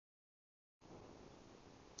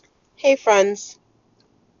Hey friends,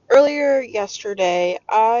 earlier yesterday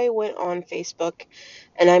I went on Facebook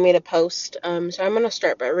and I made a post. So I'm going to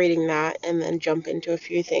start by reading that and then jump into a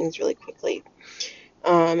few things really quickly.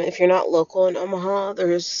 If you're not local in Omaha,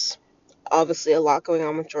 there's obviously a lot going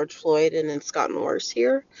on with George Floyd and it's gotten worse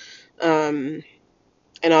here. Um,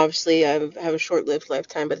 and obviously I have a short-lived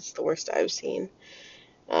lifetime, but it's the worst I've seen.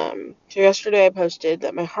 So yesterday I posted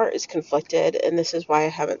that my heart is conflicted and this is why I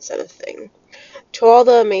haven't said a thing. To all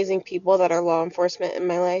the amazing people that are law enforcement in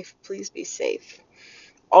my life, please be safe.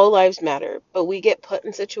 All lives matter, but we get put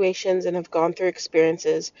in situations and have gone through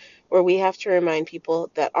experiences where we have to remind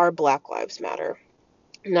people that our Black lives matter.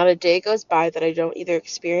 Not a day goes by that I don't either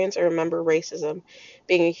experience or remember racism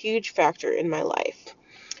being a huge factor in my life.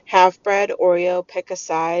 Half bred, Oreo, pick a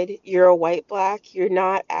side, you're a white black, you're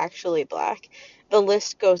not actually black. The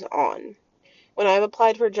list goes on. When I've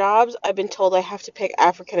applied for jobs, I've been told I have to pick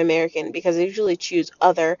African American because I usually choose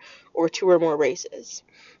other or two or more races.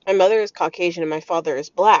 My mother is Caucasian and my father is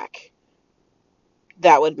black.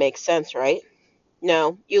 That would make sense, right?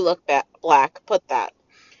 No, you look black. Put that.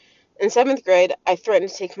 In seventh grade, I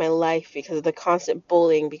threatened to take my life because of the constant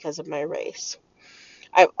bullying because of my race.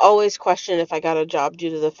 I've always questioned if I got a job due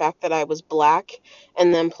to the fact that I was black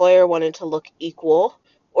and the employer wanted to look equal,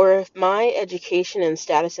 or if my education and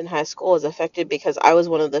status in high school was affected because I was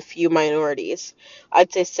one of the few minorities.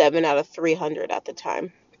 I'd say 7 out of 300 at the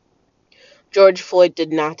time. George Floyd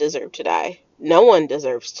did not deserve to die. No one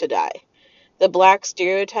deserves to die. The black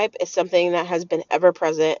stereotype is something that has been ever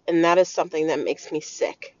present, and that is something that makes me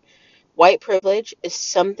sick. White privilege is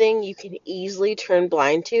something you can easily turn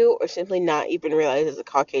blind to or simply not even realize as a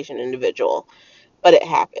Caucasian individual, but it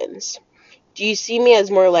happens. Do you see me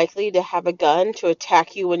as more likely to have a gun to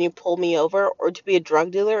attack you when you pull me over or to be a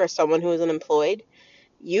drug dealer or someone who is unemployed?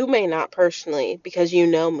 You may not personally because you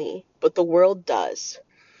know me, but the world does.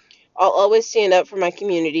 I'll always stand up for my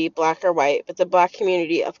community, black or white, but the black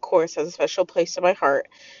community, of course, has a special place in my heart,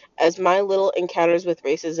 as my little encounters with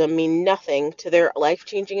racism mean nothing to their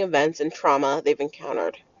life-changing events and trauma they've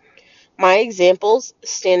encountered. My examples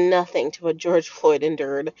stand nothing to what George Floyd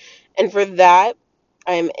endured, and for that,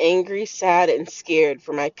 I am angry, sad, and scared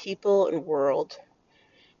for my people and world.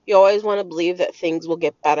 You always want to believe that things will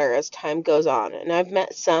get better as time goes on, and I've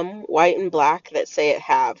met some, white and black, that say it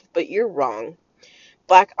have, but you're wrong.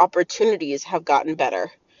 Black opportunities have gotten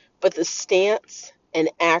better, but the stance and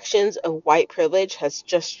actions of white privilege has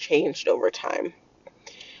just changed over time.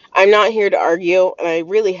 I'm not here to argue, and I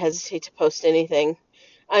really hesitate to post anything.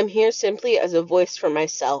 I'm here simply as a voice for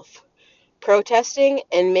myself, protesting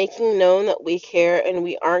and making known that we care and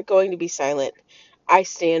we aren't going to be silent. I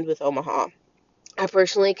stand with Omaha. I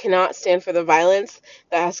personally cannot stand for the violence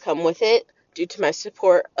that has come with it due to my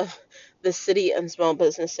support of the city and small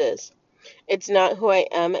businesses. It's not who I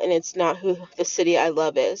am, and it's not who the city I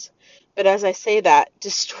love is. But as I say that,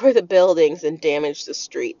 destroy the buildings and damage the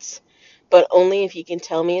streets. But only if you can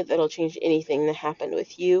tell me that'll change anything that happened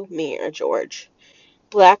with you, me, or George.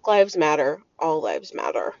 Black lives matter. All lives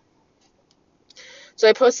matter. So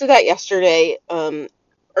I posted that yesterday,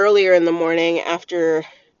 earlier in the morning after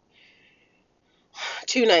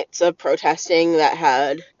 2 nights of protesting that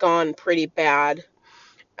had gone pretty bad.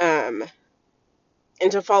 Um,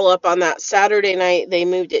 and to follow up on that, Saturday night they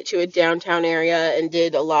moved it to a downtown area and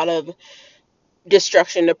did a lot of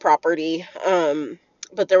destruction to property.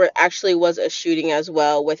 But actually was a shooting as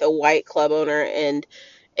well with a white club owner and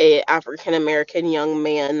a African American young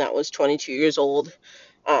man that was 22 years old.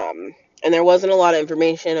 And there wasn't a lot of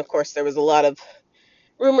information. Of course, there was a lot of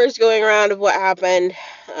rumors going around of what happened.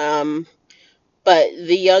 But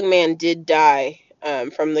the young man did die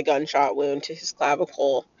from the gunshot wound to his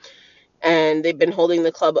clavicle. And they've been holding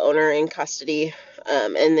the club owner in custody.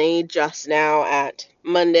 And they just now, at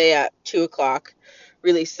Monday at 2 o'clock,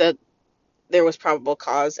 released that there was probable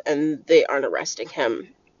cause and they aren't arresting him.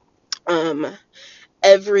 Um,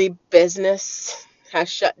 every business has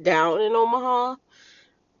shut down in Omaha.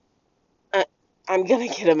 I, I'm gonna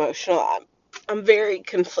get emotional. I'm very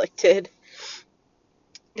conflicted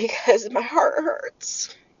because my heart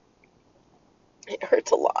hurts. It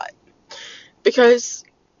hurts a lot because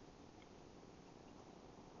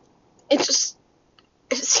it's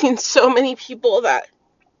seen so many people that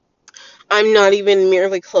I'm not even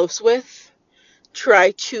merely close with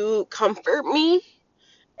try to comfort me,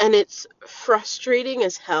 and it's frustrating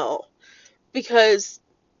as hell because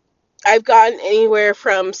I've gotten anywhere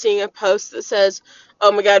from seeing a post that says,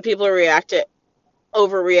 "Oh my God, people are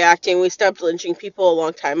overreacting. We stopped lynching people a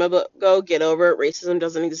long time ago. Get over it. Racism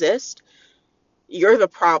doesn't exist." You're the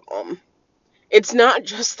problem. It's not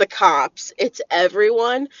just the cops. It's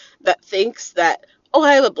everyone that thinks that oh,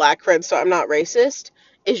 I have a black friend, so I'm not racist,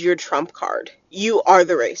 is your trump card. You are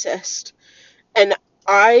the racist. And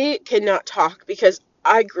I cannot talk because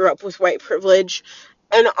I grew up with white privilege.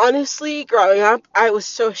 And honestly, growing up, I was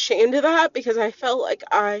so ashamed of that because I felt like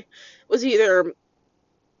I was either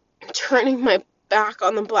turning my back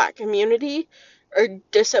on the black community or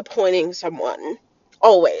disappointing someone.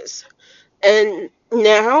 Always. And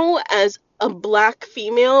now, as a black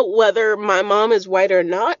female, whether my mom is white or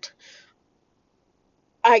not,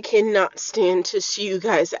 I cannot stand to see you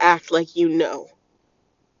guys act like you know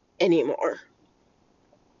anymore.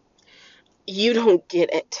 You don't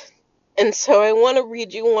get it. And so I want to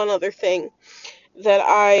read you one other thing that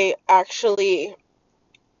I actually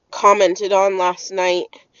commented on last night.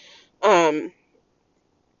 Um,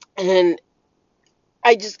 and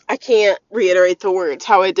I can't reiterate the words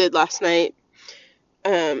how I did last night.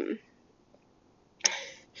 Um,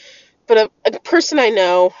 but a person I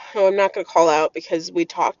know, who I'm not going to call out because we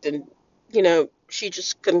talked and, she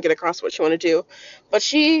just couldn't get across what she wanted to do. But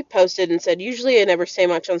she posted and said, usually I never say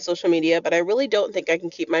much on social media, but I really don't think I can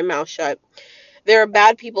keep my mouth shut. There are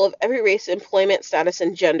bad people of every race, employment status,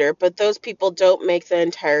 and gender, but those people don't make the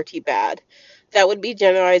entirety bad. That would be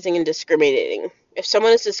generalizing and discriminating. If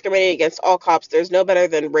someone is discriminating against all cops, there's no better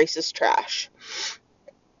than racist trash.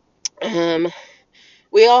 Um,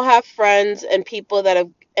 we all have friends and people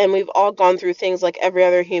and we've all gone through things like every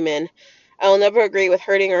other human. I will never agree with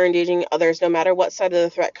hurting or engaging others, no matter what side of the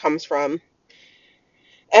threat comes from.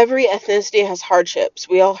 Every ethnicity has hardships.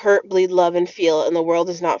 We all hurt, bleed, love, and feel, and the world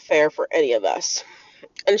is not fair for any of us.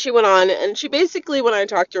 And she went on, and she basically, when I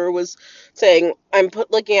talked to her, was saying,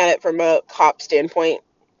 looking at it from a cop standpoint,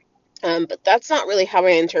 but that's not really how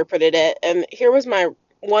I interpreted it. And here was my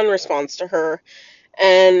one response to her,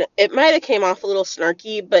 and it might have came off a little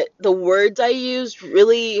snarky, but the words I used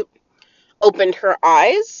really opened her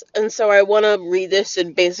eyes, and so I want to read this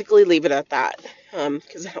and basically leave it at that,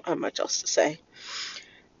 because I don't have much else to say.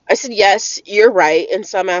 I said, yes, you're right in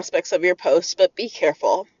some aspects of your post, but be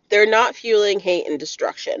careful. They're not fueling hate and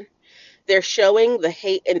destruction. They're showing the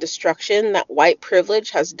hate and destruction that white privilege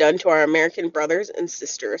has done to our American brothers and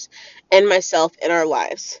sisters, and myself in our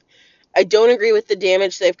lives. I don't agree with the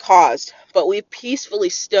damage they've caused, but we've peacefully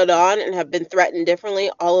stood on and have been threatened differently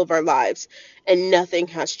all of our lives, and nothing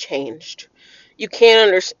has changed. You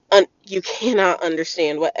cannot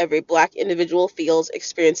understand what every black individual feels,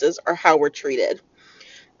 experiences, or how we're treated.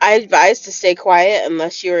 I advise to stay quiet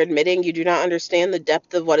unless you are admitting you do not understand the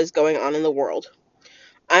depth of what is going on in the world.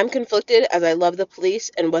 I'm conflicted as I love the police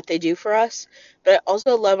and what they do for us, but I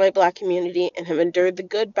also love my black community and have endured the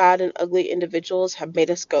good, bad, and ugly individuals have made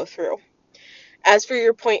us go through. As for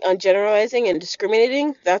your point on generalizing and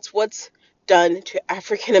discriminating, that's what's done to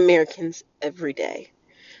African Americans every day.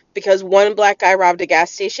 Because one black guy robbed a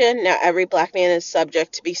gas station, now every black man is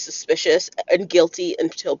subject to be suspicious and guilty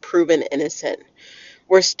until proven innocent.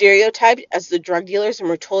 We're stereotyped as the drug dealers and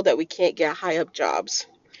we're told that we can't get high up jobs.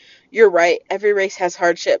 You're right, every race has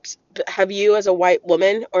hardships. But have you, as a white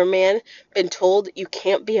woman or man, been told you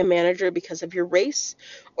can't be a manager because of your race?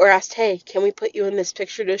 Or asked, hey, can we put you in this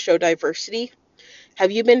picture to show diversity?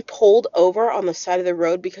 Have you been pulled over on the side of the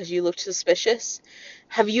road because you looked suspicious?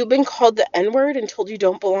 Have you been called the N-word and told you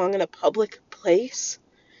don't belong in a public place?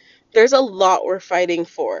 There's a lot we're fighting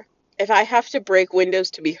for. If I have to break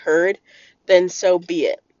windows to be heard, then so be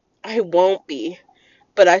it. I won't be,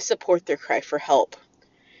 but I support their cry for help.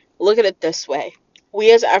 Look at it this way.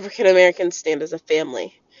 We as African Americans stand as a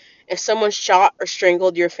family. If someone shot or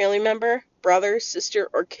strangled your family member, brother, sister,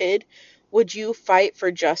 or kid, would you fight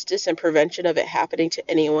for justice and prevention of it happening to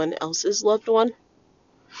anyone else's loved one?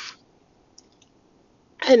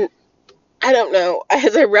 And I don't know.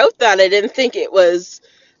 As I wrote that, I didn't think it was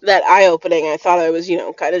that eye-opening. I thought I was,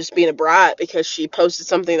 kind of just being a brat because she posted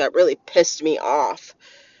something that really pissed me off.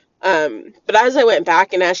 But as I went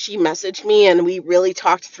back and as she messaged me and we really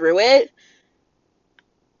talked through it,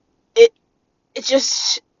 it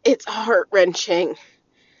it's heart-wrenching.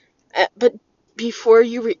 But before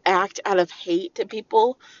you react out of hate to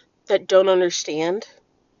people that don't understand,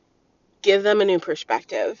 give them a new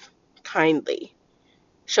perspective, kindly.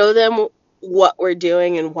 Show them what we're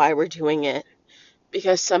doing and why we're doing it.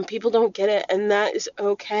 Because some people don't get it, and that is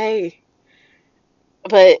okay.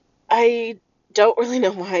 But I don't really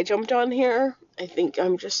know why I jumped on here. I think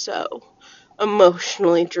I'm just so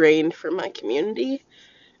emotionally drained from my community.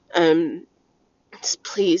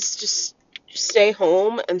 Please just stay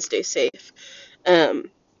home and stay safe. Um,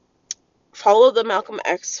 Follow the Malcolm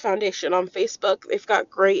X Foundation on Facebook. They've got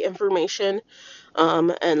great information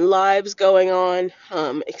and lives going on,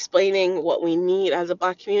 explaining what we need as a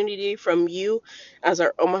black community from you as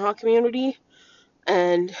our Omaha community.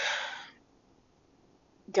 And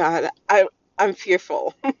God, I'm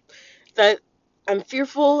fearful that I'm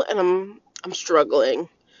fearful and I'm struggling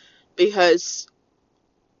because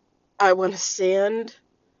I want to stand.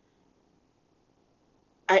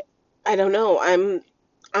 I I don't know.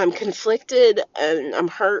 I'm conflicted and I'm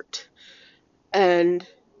hurt and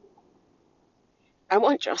I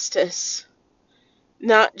want justice,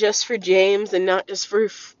 not just for James and not just for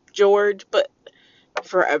George, but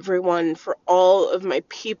for everyone, for all of my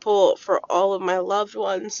people, for all of my loved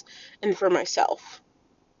ones, and for myself.